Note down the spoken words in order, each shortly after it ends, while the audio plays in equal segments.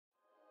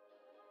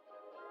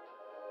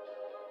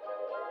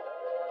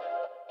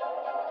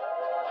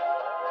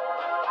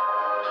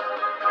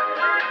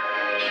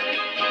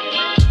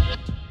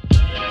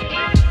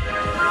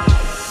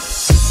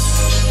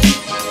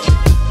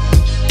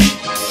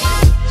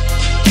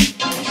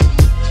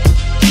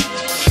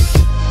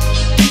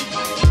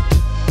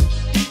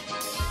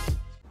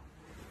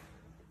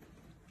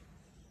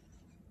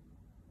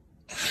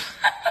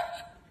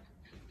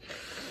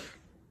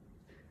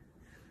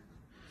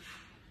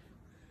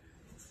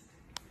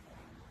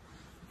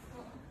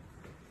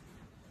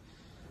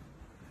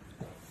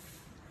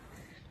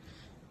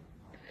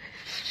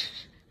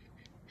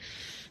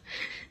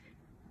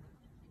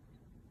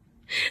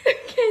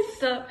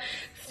Stop.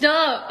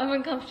 Stop. I'm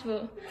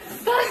uncomfortable.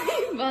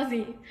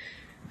 Bozzy.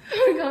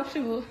 I'm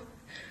uncomfortable.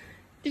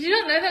 Did you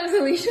not know that was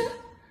Alicia?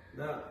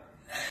 No.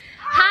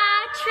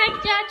 Ha!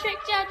 Tricked ya,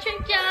 tricked ya,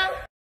 tricked ya!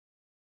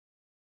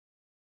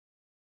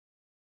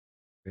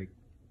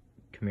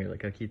 Come here,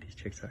 look how cute these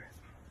chicks are.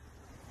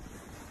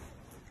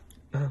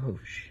 Oh,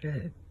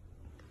 shit.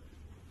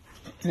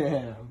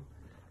 Damn.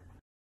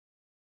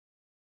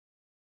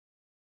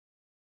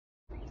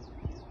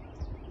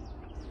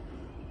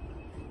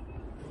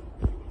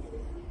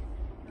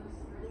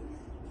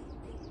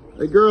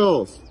 Hey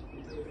girls,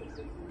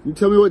 can you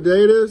tell me what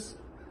day it is?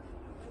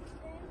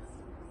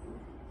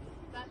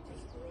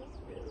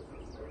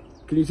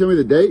 Can you tell me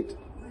the date?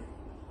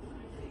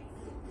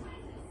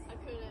 I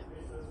couldn't.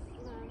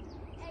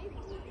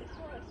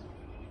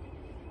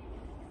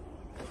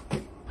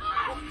 No. I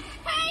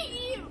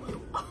hate you!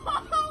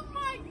 Oh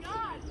my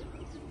god!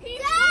 He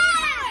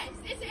lies!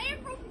 It's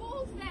April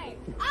Fool's Day!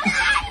 I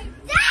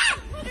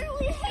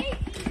literally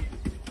hate you!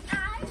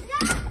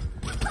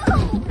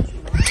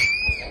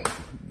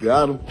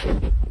 Got him.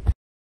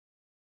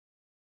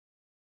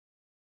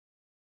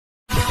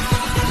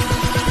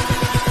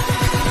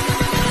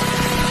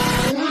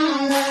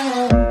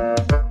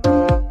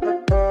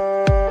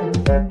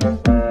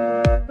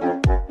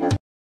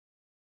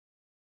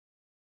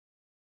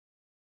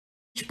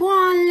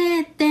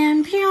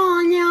 Toilette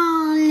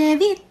piano, les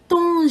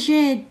vitons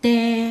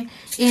j'étais,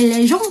 et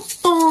les gens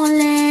dans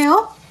les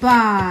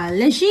opas,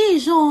 les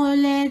chichons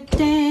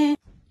l'été.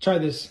 Try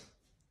this.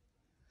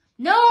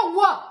 No!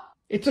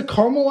 It's a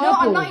caramel No,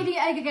 apple. I'm not eating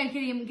egg again,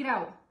 Kitty. Get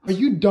out. Are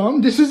you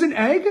dumb? This is an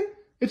egg?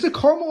 It's a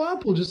caramel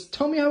apple. Just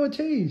tell me how it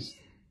tastes.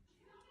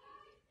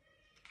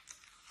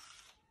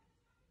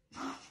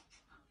 An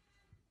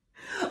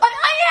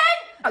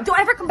onion! Don't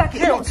ever come back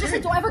here. No,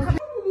 seriously, don't ever come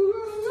back.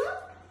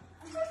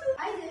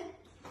 I did.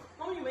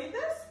 Mom, you made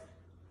this?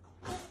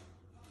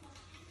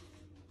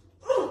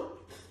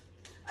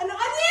 An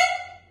onion?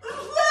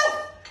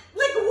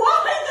 Like,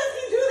 why does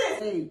he do this?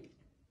 Hey.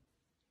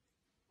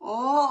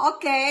 Oh,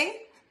 okay.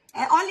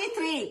 And only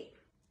 3.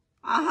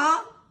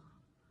 Uh-huh.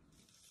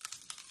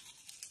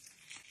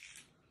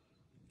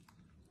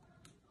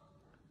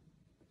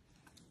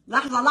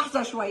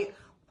 لحظة شوي.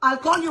 I'll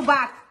call you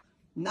back.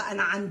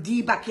 أنا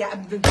عنديبك يا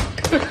ابن. No,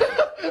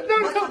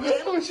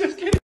 I was just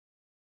kidding.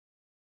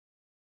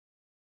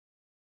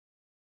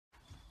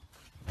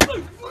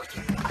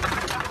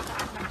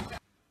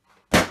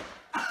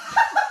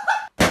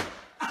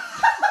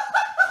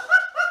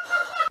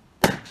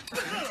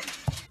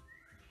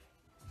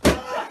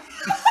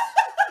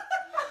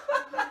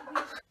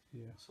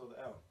 So the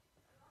L.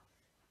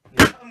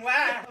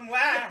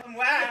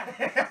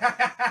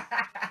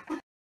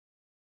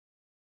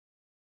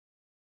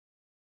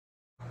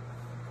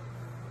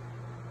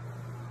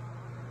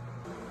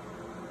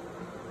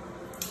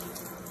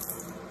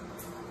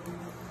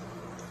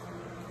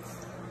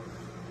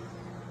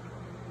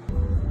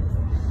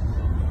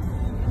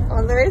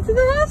 On the way to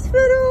the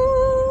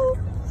hospital.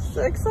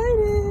 So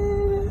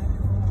excited.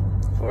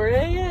 4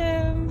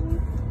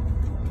 a.m.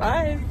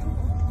 5.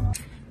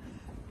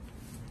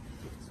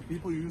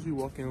 People usually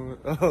walk in with,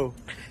 oh.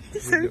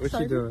 So What's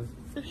she doing?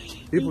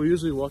 People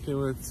usually walk in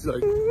with,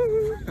 like.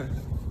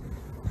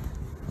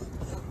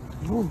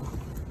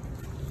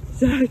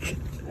 Zach.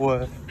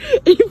 What?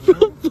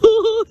 April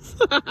Fools.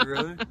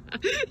 Really?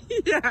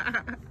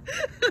 Yeah.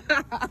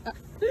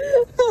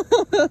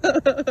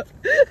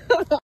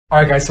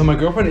 Alright guys, so my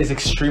girlfriend is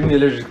extremely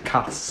allergic to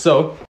cats,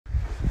 so...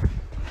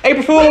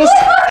 April Fools!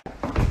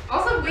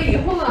 Also, wait,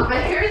 hold on. My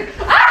hair is.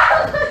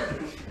 Ah!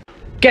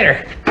 Get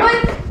her! What?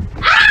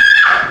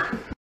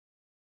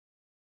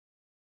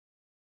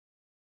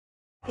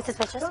 Be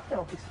suspicious?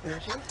 Don't be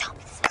suspicious.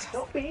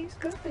 Don't be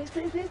suspicious.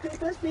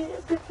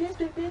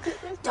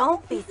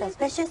 Don't be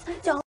suspicious.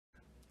 Don't.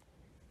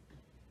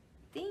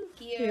 Thank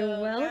you. You're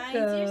welcome.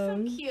 Guys, you're so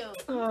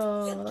cute.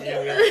 Oh. Yeah,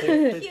 we gotta take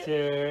a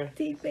picture.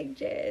 Take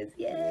pictures.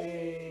 Yay.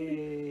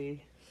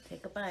 Yay.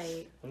 Take a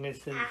bite. I'm gonna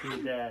send it to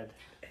your dad.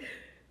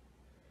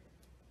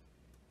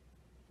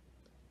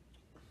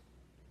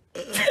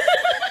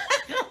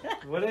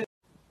 What is?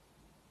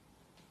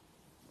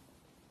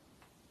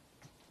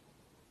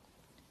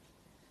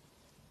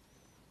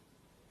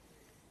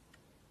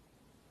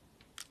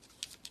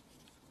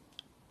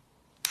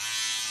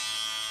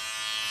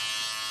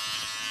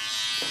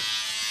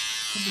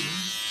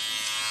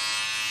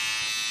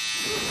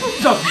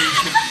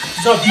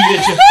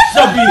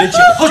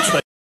 Zabijecie! Chodź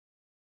tutaj!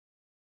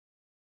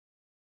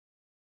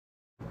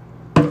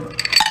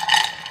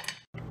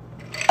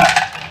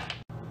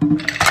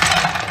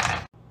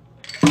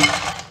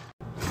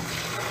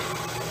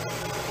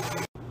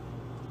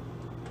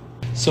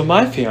 So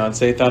my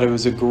fiance thought it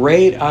was a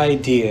great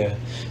idea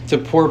to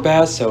pour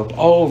bath soap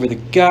all over the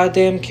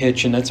goddamn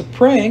kitchen as a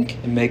prank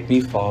and make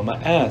me fall on my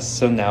ass.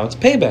 So now it's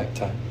payback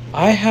time.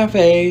 I have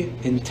an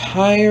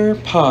entire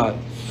pot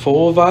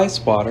full of ice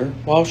water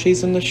while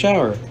she's in the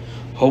shower.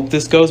 Hope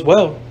this goes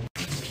well.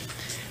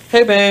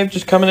 Hey babe,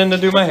 just coming in to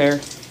do my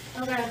hair.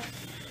 Okay.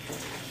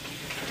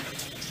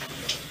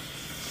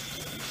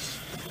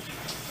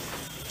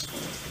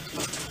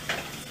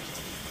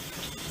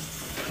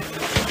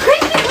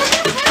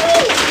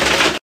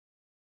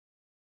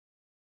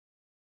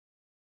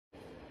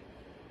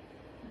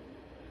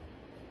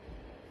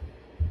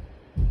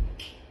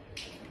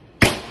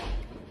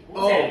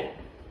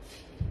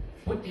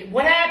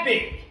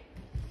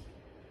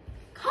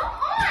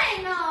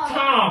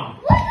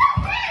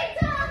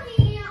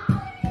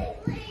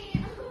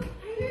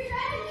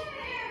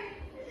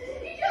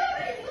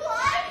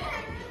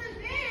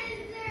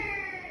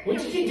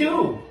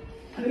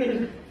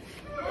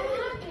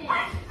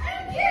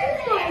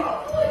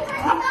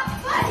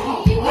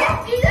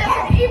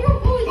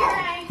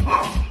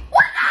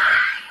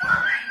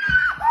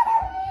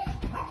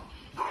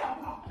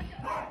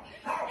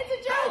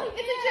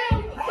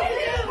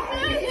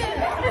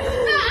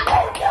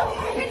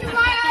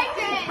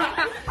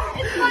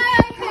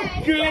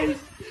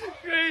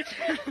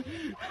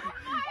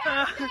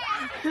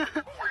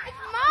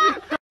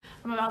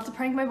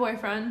 prank my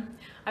boyfriend.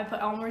 I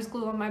put Elmer's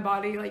glue on my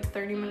body like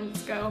 30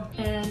 minutes ago.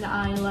 And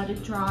I let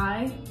it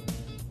dry.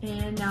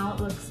 And now it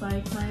looks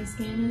like my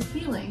skin is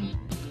healing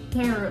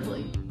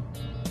terribly.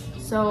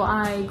 So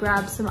I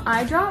grabbed some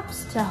eye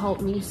drops to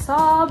help me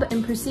sob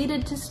and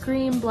proceeded to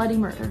scream bloody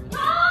murder.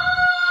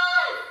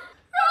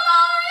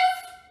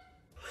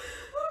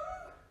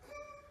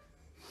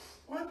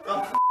 What the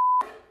f?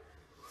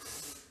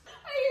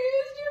 I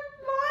used your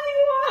body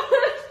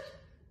wash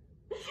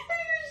in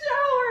your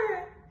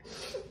shower.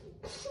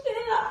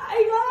 And I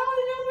got all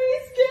of my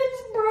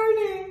skin's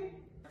burning.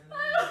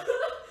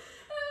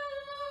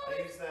 I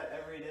use that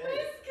every day. My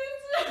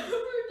skin's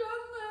never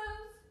done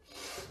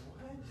this.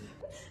 What?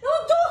 No,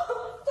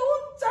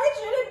 don't touch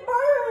it, it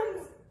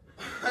burns.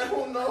 I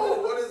don't know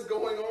what is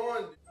going on.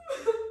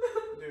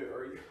 Dude,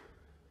 are you?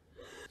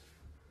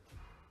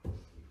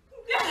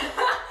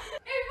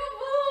 April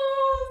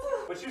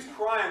Fools. But she's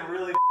crying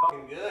really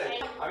fucking good.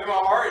 I mean, my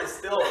heart is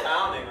still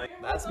pounding.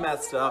 Like, that's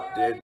messed up,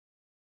 dude.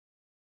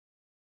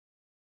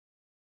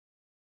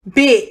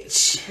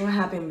 Bitch. What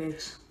happened,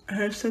 bitch? I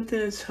have something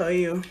to tell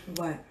you.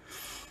 What?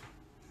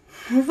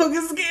 I'm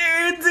fucking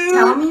scared, dude.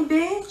 Tell me,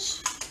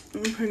 bitch.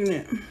 I'm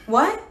pregnant.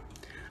 What?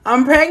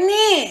 I'm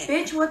pregnant.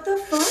 Bitch, what the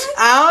fuck?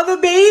 Oh, the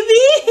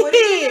baby. What are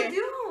you gonna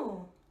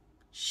do?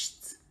 Shh.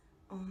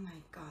 Oh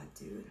my god,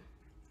 dude.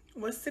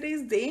 What's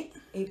today's date?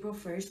 April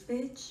 1st,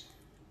 bitch.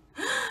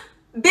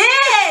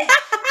 Bitch!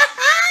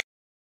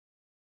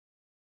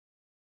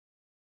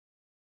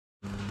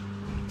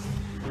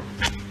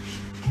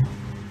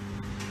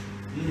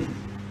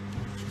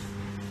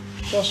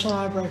 Josh and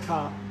I broke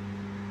up.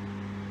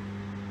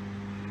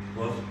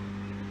 What?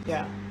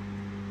 Yeah.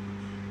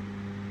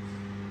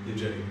 You're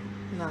joking.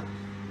 No.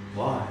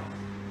 Why?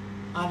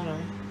 I don't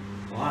know.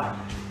 Why?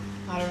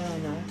 I don't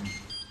really know.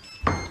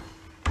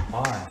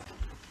 Why?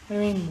 What do you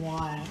mean,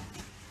 why?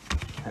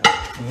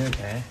 Are you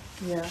okay?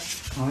 Yeah.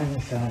 Why are you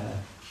sad?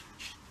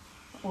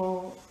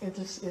 Well, it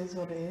just is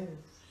what it is.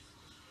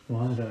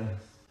 Why though?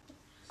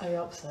 Are you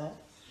upset?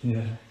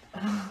 Yeah.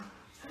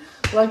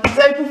 Like it's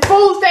April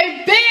Fool's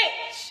Day,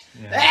 bitch!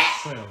 Yeah,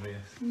 it's so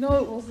obvious. No,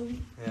 it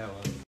wasn't. Yeah, it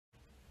was.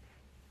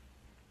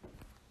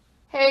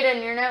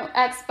 Hayden, your new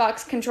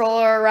Xbox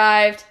controller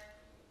arrived.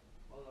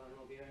 Hold on,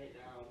 I'll be right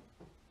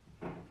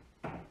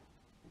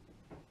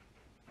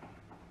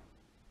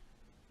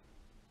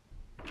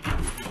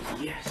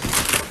down. Yes.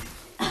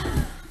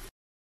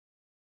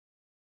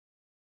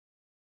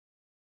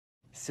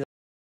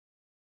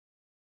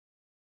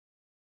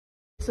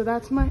 So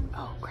that's my,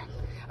 oh crap.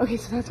 Okay,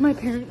 so that's my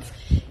parents,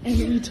 and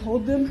we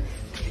told them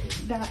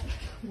that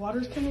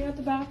water's coming out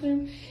the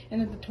bathroom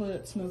and that the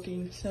toilet's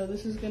smoking. So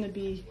this is gonna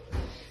be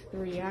the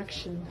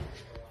reaction.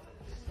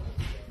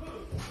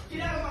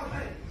 Get out of my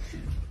way!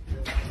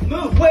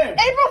 Move, where?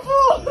 April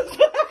Fools!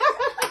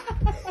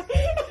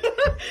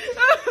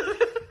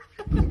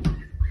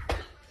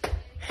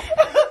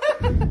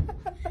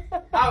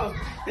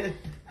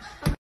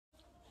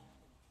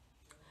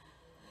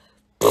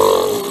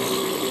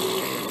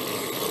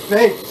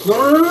 Hey,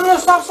 no,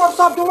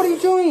 stop, what are you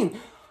doing?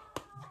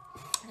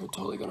 You're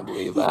totally gonna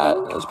believe that.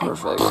 That's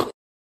perfect.